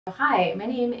Hi, my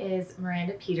name is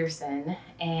Miranda Peterson,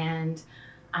 and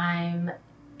I'm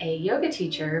a yoga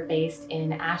teacher based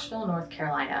in Asheville, North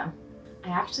Carolina. I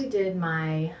actually did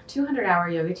my 200-hour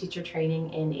yoga teacher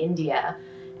training in India,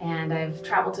 and I've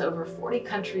traveled to over 40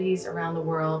 countries around the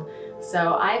world,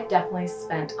 so I've definitely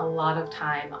spent a lot of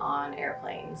time on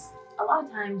airplanes. A lot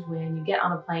of times when you get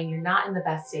on a plane, you're not in the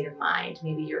best state of mind.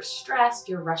 Maybe you're stressed,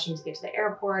 you're rushing to get to the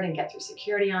airport and get through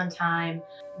security on time.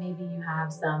 Maybe you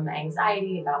have some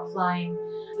anxiety about flying.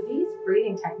 So these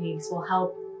breathing techniques will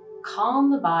help calm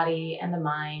the body and the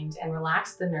mind and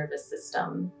relax the nervous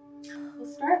system.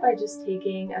 We'll start by just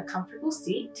taking a comfortable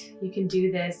seat. You can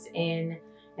do this in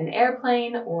an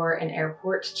airplane or an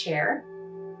airport chair.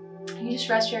 You just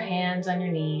rest your hands on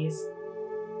your knees.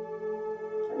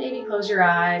 Maybe close your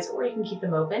eyes, or you can keep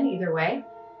them open, either way.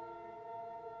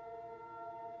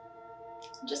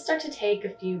 Just start to take a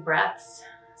few breaths,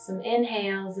 some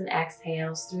inhales and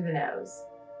exhales through the nose.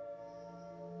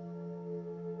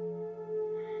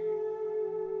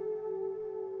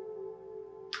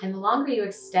 And the longer you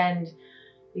extend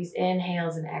these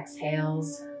inhales and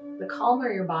exhales, the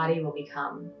calmer your body will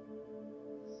become.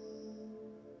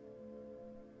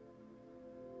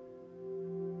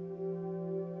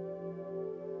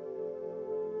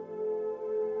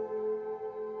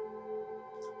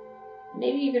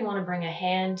 Maybe you even want to bring a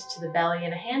hand to the belly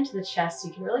and a hand to the chest so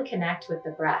you can really connect with the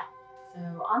breath. So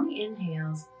on the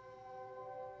inhales,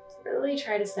 really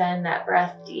try to send that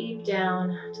breath deep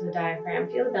down to the diaphragm.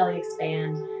 Feel the belly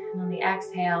expand. And on the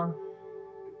exhale,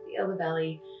 feel the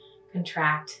belly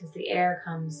contract as the air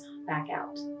comes back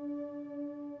out.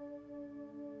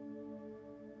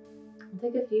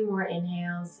 We'll take a few more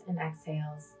inhales and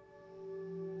exhales.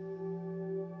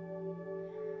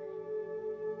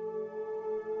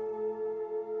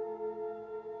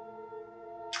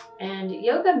 And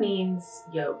yoga means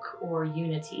yoke or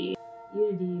unity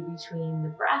between the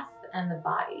breath and the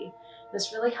body.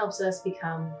 This really helps us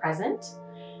become present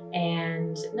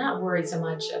and not worried so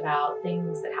much about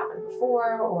things that happened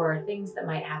before or things that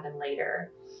might happen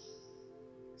later.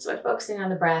 So by focusing on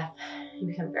the breath, you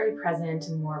become very present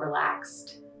and more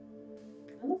relaxed.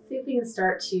 And let's see if we can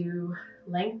start to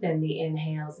lengthen the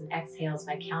inhales and exhales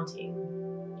by counting.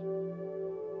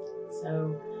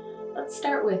 So let's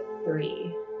start with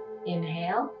 3.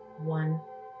 Inhale, 1,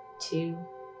 2,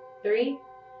 3.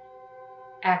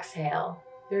 Exhale,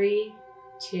 3,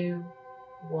 2,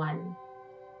 1.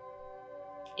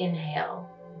 Inhale,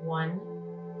 1,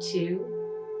 2,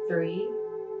 3,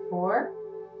 4.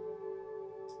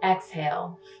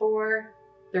 Exhale, 4,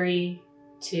 3,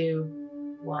 2,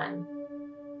 1.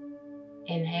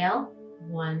 Inhale,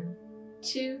 1,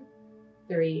 2,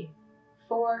 3,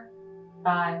 4,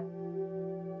 5.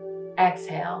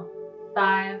 Exhale,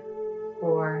 5,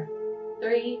 4,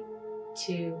 3,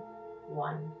 2,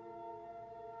 1.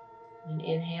 And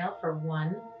inhale for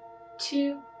 1,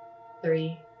 2,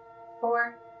 3,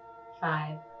 4,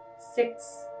 5,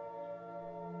 6.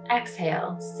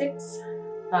 Exhale, 6,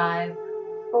 5,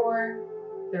 4,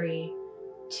 3,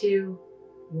 2,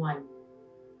 1.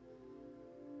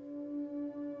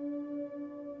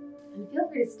 And feel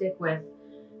free to stick with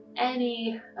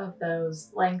any of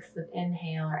those lengths of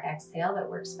inhale or exhale that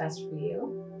works best for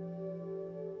you.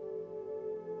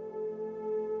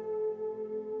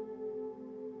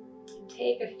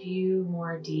 Take a few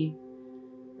more deep,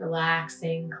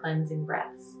 relaxing, cleansing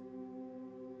breaths.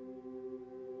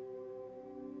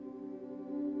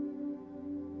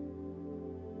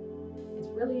 It's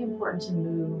really important to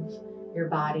move your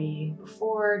body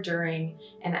before, during,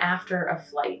 and after a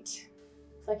flight.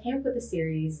 So I came up with a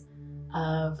series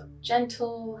of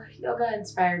gentle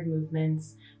yoga-inspired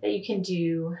movements that you can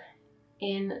do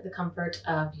in the comfort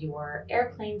of your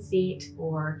airplane seat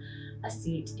or a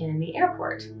seat in the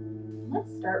airport.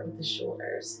 Let's start with the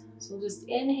shoulders. So we'll just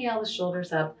inhale the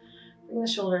shoulders up, bring the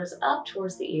shoulders up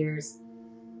towards the ears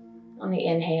on the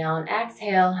inhale, and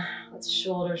exhale, let the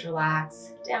shoulders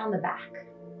relax down the back.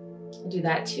 We'll do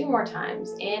that 2 more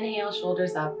times. Inhale,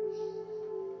 shoulders up.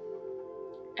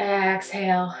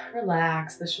 Exhale,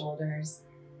 relax the shoulders.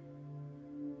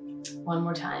 1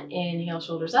 more time. Inhale,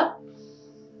 shoulders up.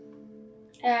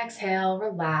 Exhale,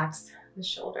 relax the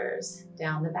shoulders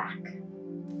down the back.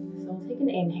 So we'll take an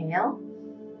inhale.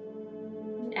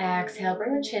 Exhale,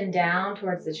 bring the chin down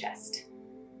towards the chest.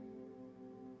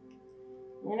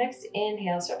 The next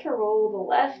inhale, start to roll the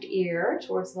left ear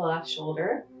towards the left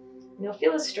shoulder. And you'll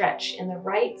feel a stretch in the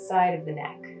right side of the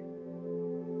neck.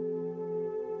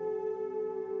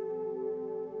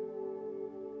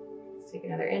 Let's take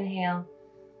another inhale.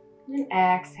 And then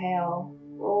exhale,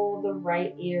 roll the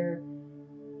right ear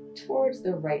towards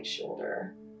the right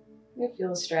shoulder. You'll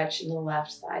feel a stretch in the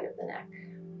left side of the neck.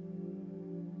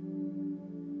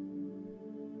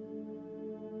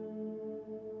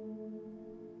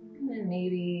 And then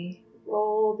maybe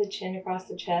roll the chin across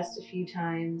the chest a few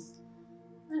times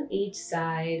on each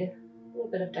side. A little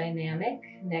bit of dynamic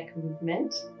neck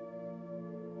movement.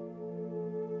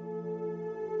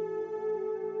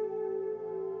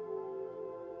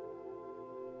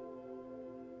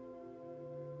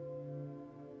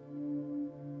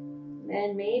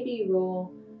 And maybe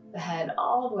roll the head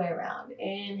all the way around.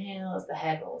 Inhale as the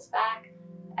head rolls back.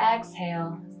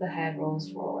 Exhale as the head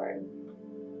rolls forward.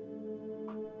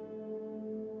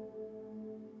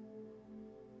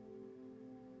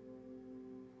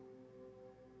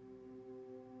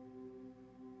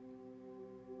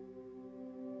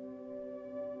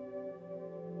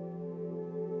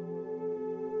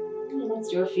 And let's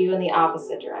do a few in the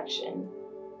opposite direction.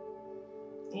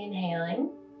 Inhaling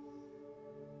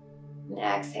and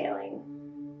exhaling.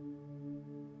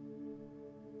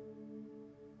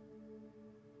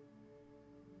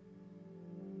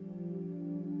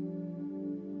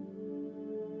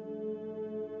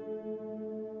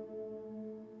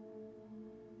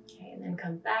 Okay, and then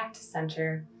come back to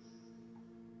center.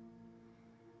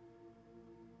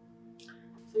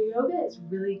 So yoga is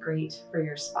really great for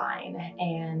your spine,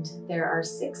 and there are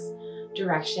 6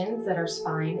 directions that our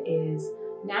spine is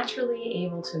naturally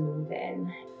able to move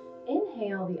in.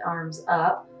 Inhale the arms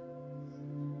up.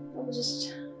 We'll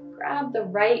just grab the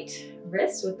right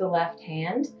wrist with the left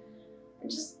hand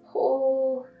and just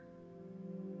pull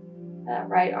that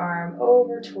right arm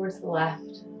over towards the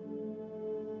left.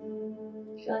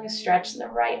 Feeling a stretch in the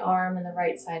right arm and the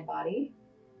right side body.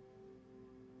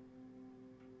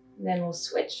 And then we'll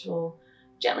switch. We'll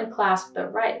gently clasp the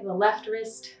left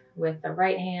wrist with the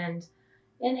right hand.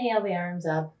 Inhale the arms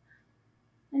up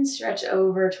and stretch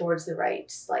over towards the right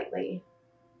slightly.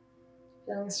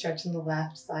 Feeling a stretch in the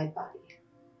left side body.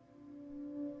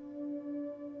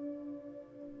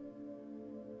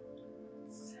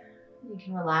 You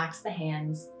can relax the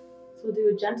hands. So we'll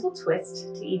do a gentle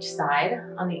twist to each side.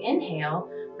 On the inhale,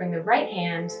 bring the right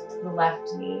hand to the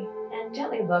left knee and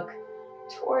gently look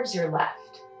towards your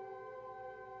left.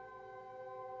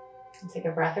 And take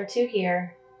a breath or two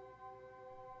here.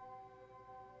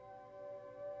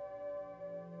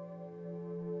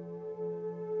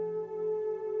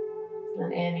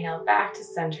 And inhale back to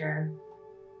center.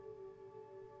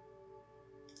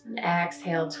 And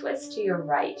exhale, twist to your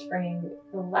right, bringing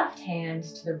the left hand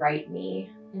to the right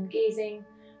knee and gazing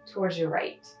towards your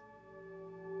right.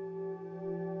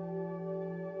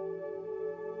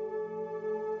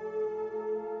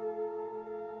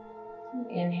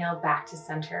 And inhale back to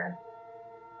center.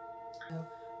 So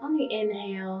on the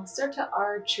inhale, start to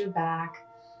arch your back,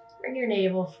 bring your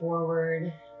navel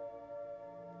forward.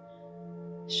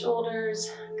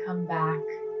 Shoulders come back.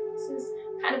 This is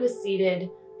kind of a seated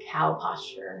cow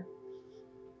posture.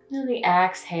 And on the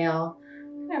exhale,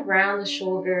 kind of round the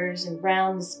shoulders and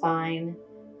round the spine,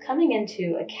 coming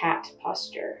into a cat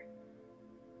posture.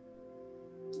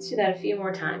 Let's do that a few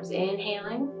more times.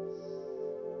 Inhaling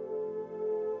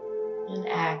and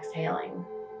exhaling.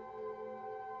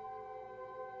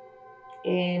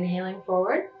 Inhaling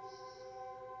forward,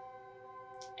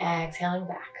 exhaling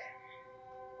back.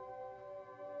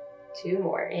 2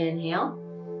 more. Inhale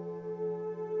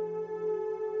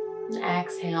and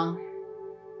exhale.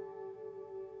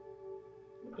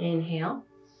 Inhale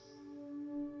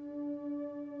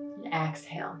and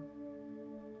exhale.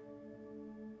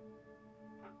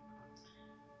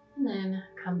 And then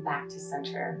come back to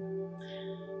center.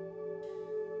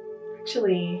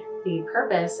 Actually, the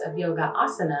purpose of yoga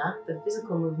asana, the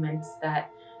physical movements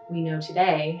that we know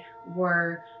today,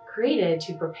 were created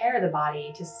to prepare the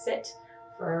body to sit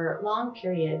for long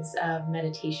periods of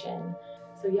meditation.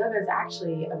 So yoga is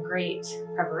actually a great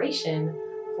preparation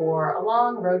for a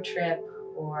long road trip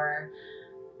or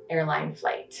airline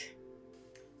flight.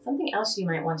 Something else you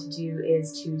might want to do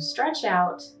is to stretch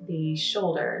out the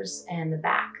shoulders and the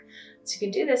back. So you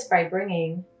can do this by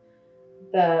bringing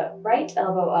the right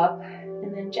elbow up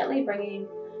and then gently bringing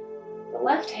the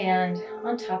left hand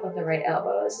on top of the right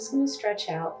elbow. This is going to stretch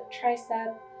out the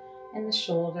tricep and the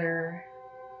shoulder.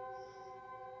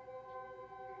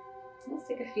 Let's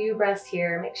take a few breaths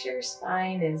here. Make sure your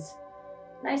spine is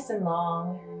nice and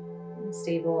long and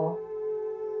stable.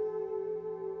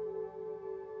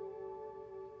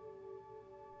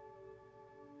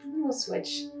 And then we'll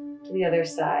switch to the other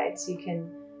side. So you can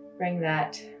bring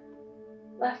that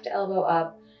left elbow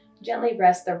up, gently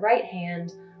rest the right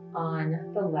hand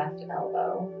on the left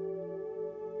elbow.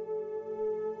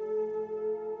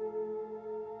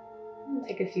 And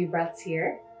take a few breaths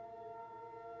here.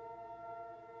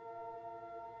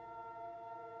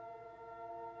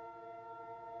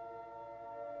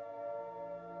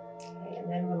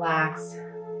 relax.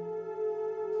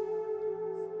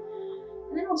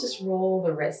 And then we'll just roll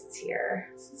the wrists here.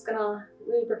 This is gonna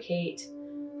lubricate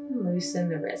and loosen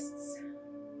the wrists.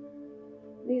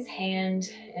 These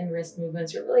hand and wrist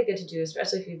movements are really good to do,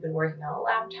 especially if you've been working on a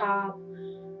laptop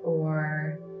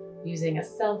or using a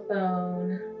cell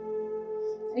phone,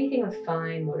 anything with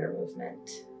fine motor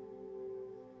movement.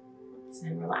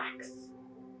 And relax.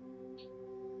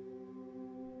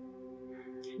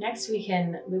 Next, we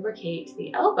can lubricate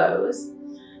the elbows.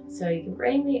 So you can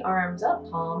bring the arms up,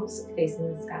 palms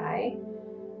facing the sky.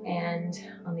 And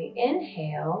on the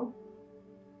inhale,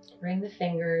 bring the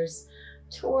fingers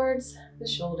towards the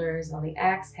shoulders. On the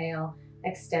exhale,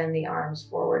 extend the arms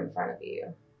forward in front of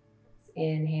you.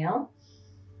 Inhale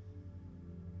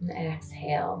and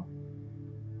exhale.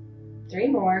 3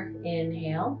 more.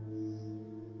 Inhale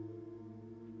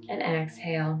and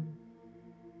exhale.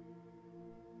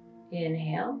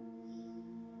 Inhale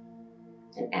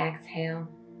and exhale.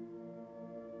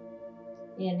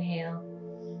 Inhale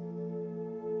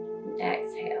and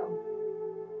exhale.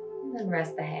 And then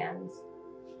rest the hands.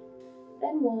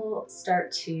 Then we'll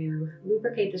start to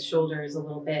lubricate the shoulders a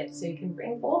little bit. So you can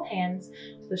bring both hands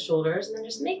to the shoulders and then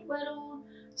just make little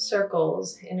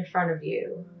circles in front of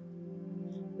you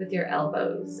with your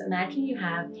elbows. Imagine you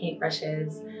have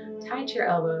paintbrushes tied to your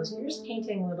elbows. You're just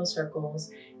painting little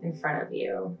circles in front of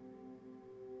you.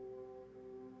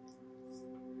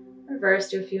 Reverse,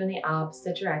 do a few in the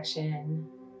opposite direction.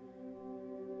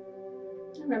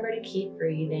 Remember to keep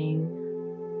breathing.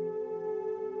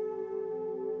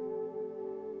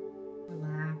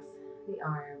 Relax the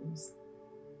arms.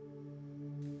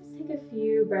 Let's take a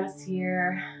few breaths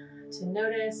here to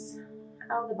notice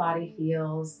how the body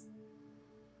feels.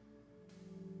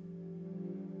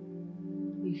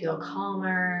 You feel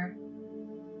calmer.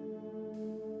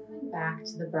 And back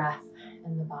to the breath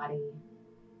and the body.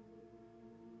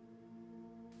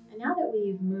 And now that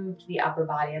we've moved the upper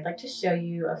body, I'd like to show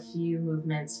you a few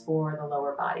movements for the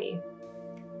lower body.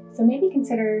 So maybe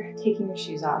consider taking your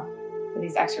shoes off for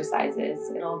these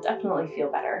exercises. It'll definitely feel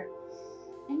better.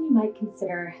 And you might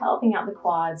consider helping out the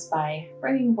quads by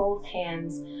bringing both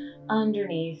hands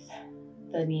underneath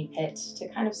the knee pit to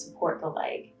kind of support the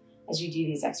leg as you do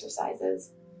these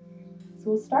exercises.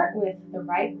 So we'll start with the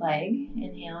right leg.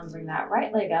 Inhale and bring that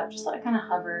right leg up. Just let it kind of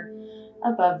hover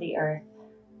above the earth.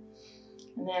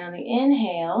 And then on the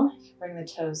inhale, bring the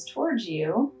toes towards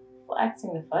you,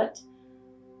 flexing the foot.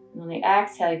 And on the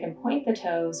exhale, you can point the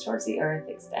toes towards the earth,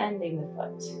 extending the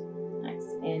foot. Next,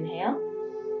 inhale.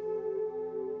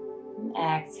 And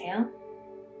exhale.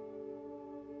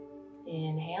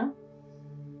 Inhale.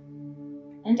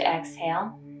 And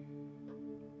exhale.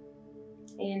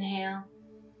 Inhale.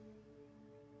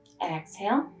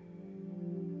 Exhale.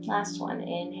 Last one,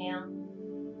 inhale.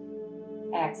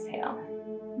 Exhale.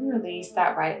 Release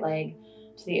that right leg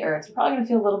to the earth. You're probably going to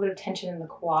feel a little bit of tension in the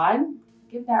quad.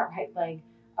 Give that right leg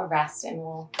a rest and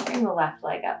we'll bring the left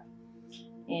leg up.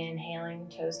 Inhaling,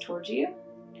 toes towards you.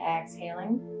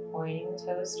 Exhaling, pointing the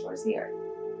toes towards the earth.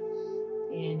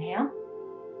 Inhale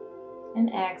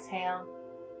and exhale.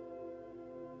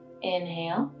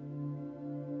 Inhale.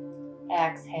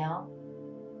 Exhale.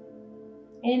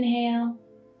 Inhale.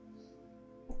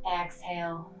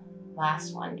 Exhale.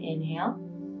 Last one. Inhale.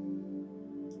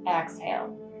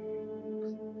 Exhale.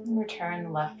 And return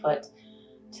the left foot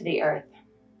to the earth.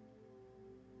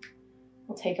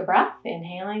 We'll take a breath,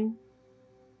 inhaling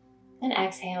and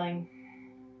exhaling.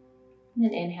 And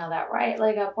then inhale that right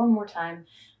leg up one more time.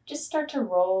 Just start to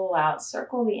roll out,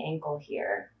 circle the ankle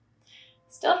here.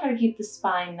 Still try to keep the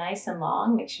spine nice and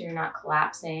long. Make sure you're not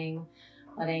collapsing,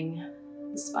 letting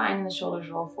the spine and the shoulders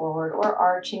roll forward or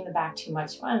arching the back too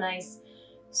much. You want a nice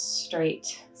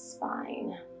straight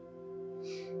spine.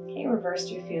 Okay, reverse,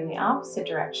 do a few in the opposite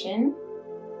direction.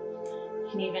 You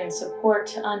can even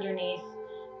support underneath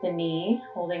the knee,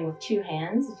 holding with 2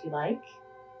 hands if you like.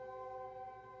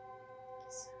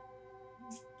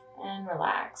 And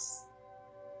relax.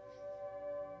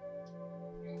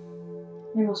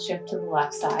 Then we'll shift to the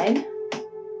left side.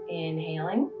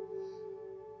 Inhaling.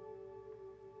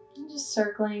 And just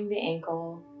circling the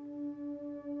ankle.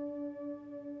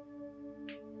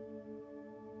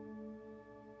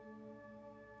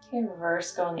 Okay,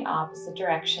 reverse, go in the opposite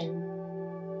direction.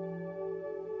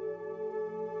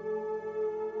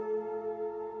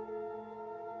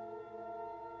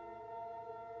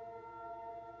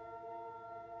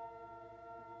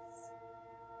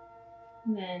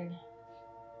 And then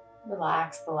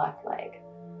relax the left leg.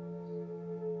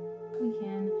 We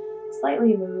can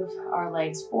slightly move our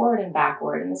legs forward and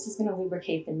backward, and this is going to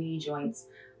lubricate the knee joints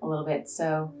a little bit.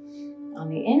 So on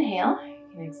the inhale, you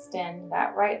You can extend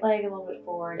that right leg a little bit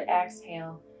forward.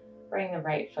 Exhale, bring the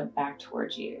right foot back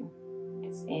towards you.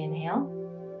 It's inhale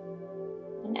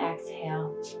and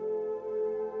exhale.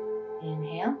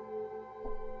 Inhale,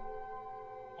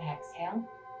 exhale.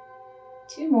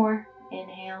 2 more.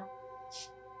 Inhale,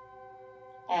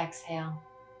 exhale.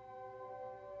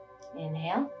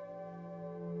 Inhale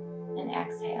and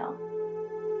exhale.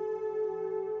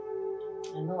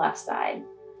 And the left side.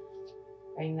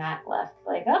 Bring that left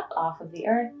leg up off of the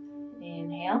earth.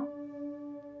 Inhale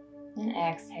and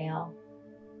exhale.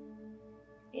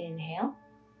 Inhale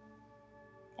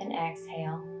and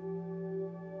exhale.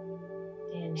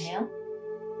 Inhale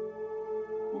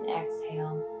and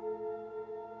exhale.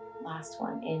 Last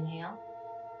one. Inhale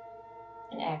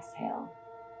and exhale.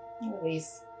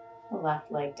 Release the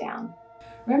left leg down.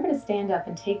 Remember to stand up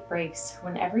and take breaks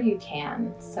whenever you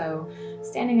can. So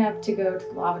standing up to go to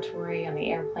the lavatory on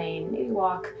the airplane, maybe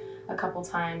walk a couple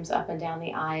times up and down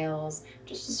the aisles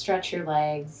just to stretch your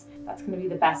legs. That's going to be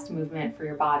the best movement for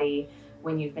your body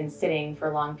when you've been sitting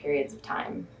for long periods of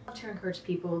time. I love to encourage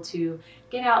people to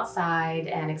get outside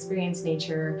and experience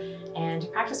nature and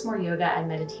practice more yoga and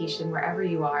meditation wherever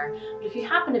you are. But if you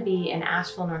happen to be in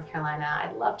Asheville, North Carolina,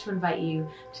 I'd love to invite you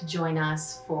to join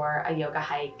us for a yoga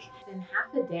hike. In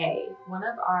half a day, one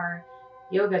of our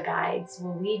yoga guides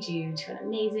will lead you to an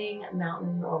amazing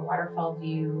mountain or waterfall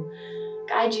view,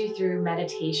 guide you through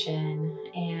meditation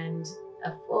and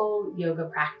a full yoga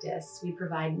practice. We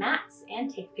provide mats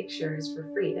and take pictures for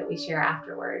free that we share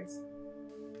afterwards.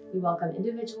 We welcome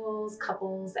individuals,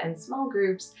 couples, and small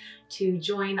groups to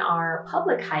join our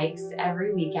public hikes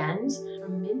every weekend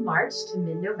from mid-March to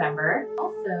mid-November.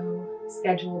 Also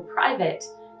schedule private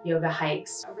yoga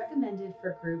hikes are recommended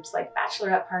for groups like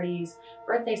bachelorette parties,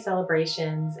 birthday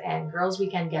celebrations, and girls'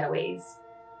 weekend getaways.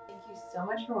 Thank you so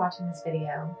much for watching this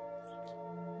video.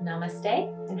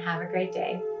 Namaste and have a great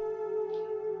day.